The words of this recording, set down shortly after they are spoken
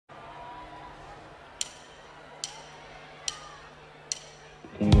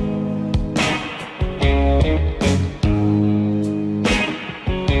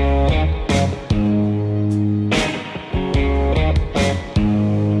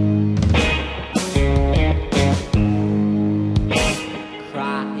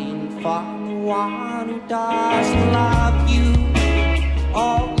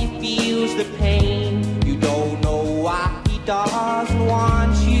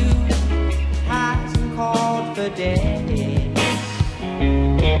days.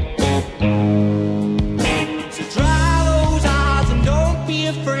 So dry those eyes and don't be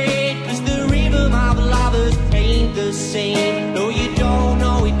afraid, 'cause the rhythm of lovers ain't the same. No, you don't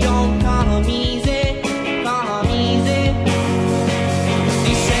know it don't come easy, come easy.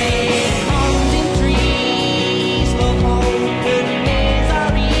 They say it comes in threes, love, hope, and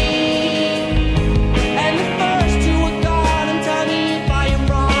misery. And the first two are gone, and tell me if I am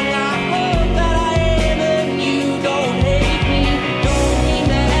wrong. I hope that I am, and you don't hate me, don't be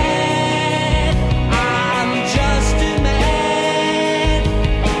mad. I'm just a man,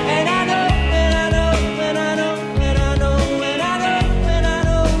 and I know, and I know, and I know, and I know, and I know, and I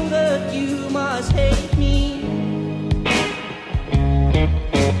know that you must hate me.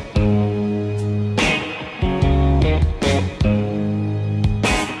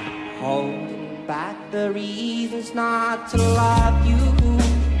 Holding back the reasons not to love you,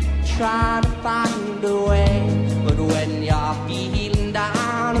 trying to find a way. But when you're feeling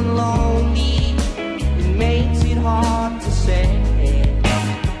down and lonely, it makes it hard to say.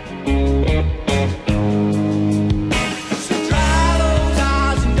 So dry those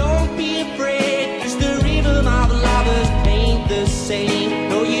eyes and don't be afraid, 'cause the rhythm of lovers ain't the same.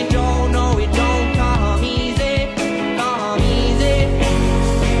 No, you don't know it don't come easy, come easy.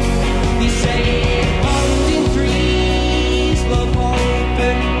 They say it comes in threes, love, hope,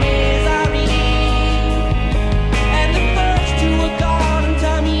 and misery. And the first two are gone, and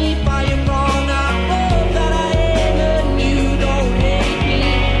tell me if I am wrong. I hope that I am, and you don't hate me,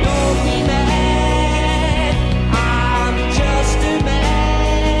 don't be mad. I'm just a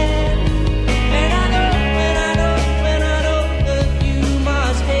man, and I know, and I know, and I know that you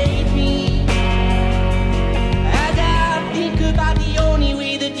must hate me. As I think about the only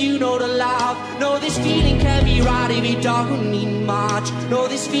way that you know to love, no, this feeling can't be right if it don't mean much. No,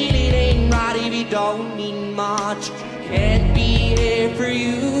 this feeling ain't right if it don't mean much. Can't be here for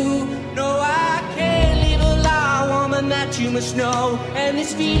you. No, I can't live a lie, woman, that you must know. And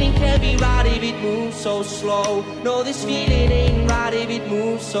this feeling can't be right if it moves so slow. No, this feeling ain't right if it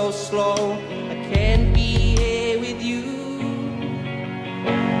moves so slow. I can't be here with you.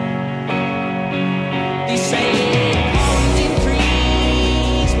 They say it comes in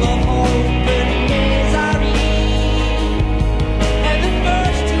threes, love, hope, and misery. And the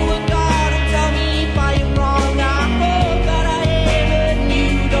first two are gone, and tell me if I am wrong. I hope that I am, and you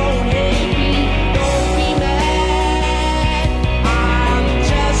don't hate me, don't be mad. I'm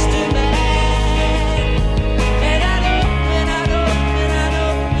just a man, and I know, and I know, and I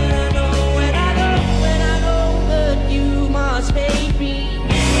know, and I know, and I know, and I know that you must hate me.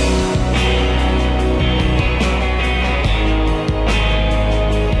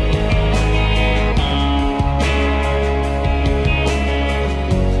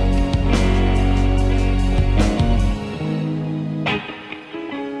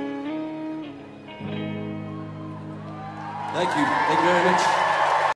 Thank you very much.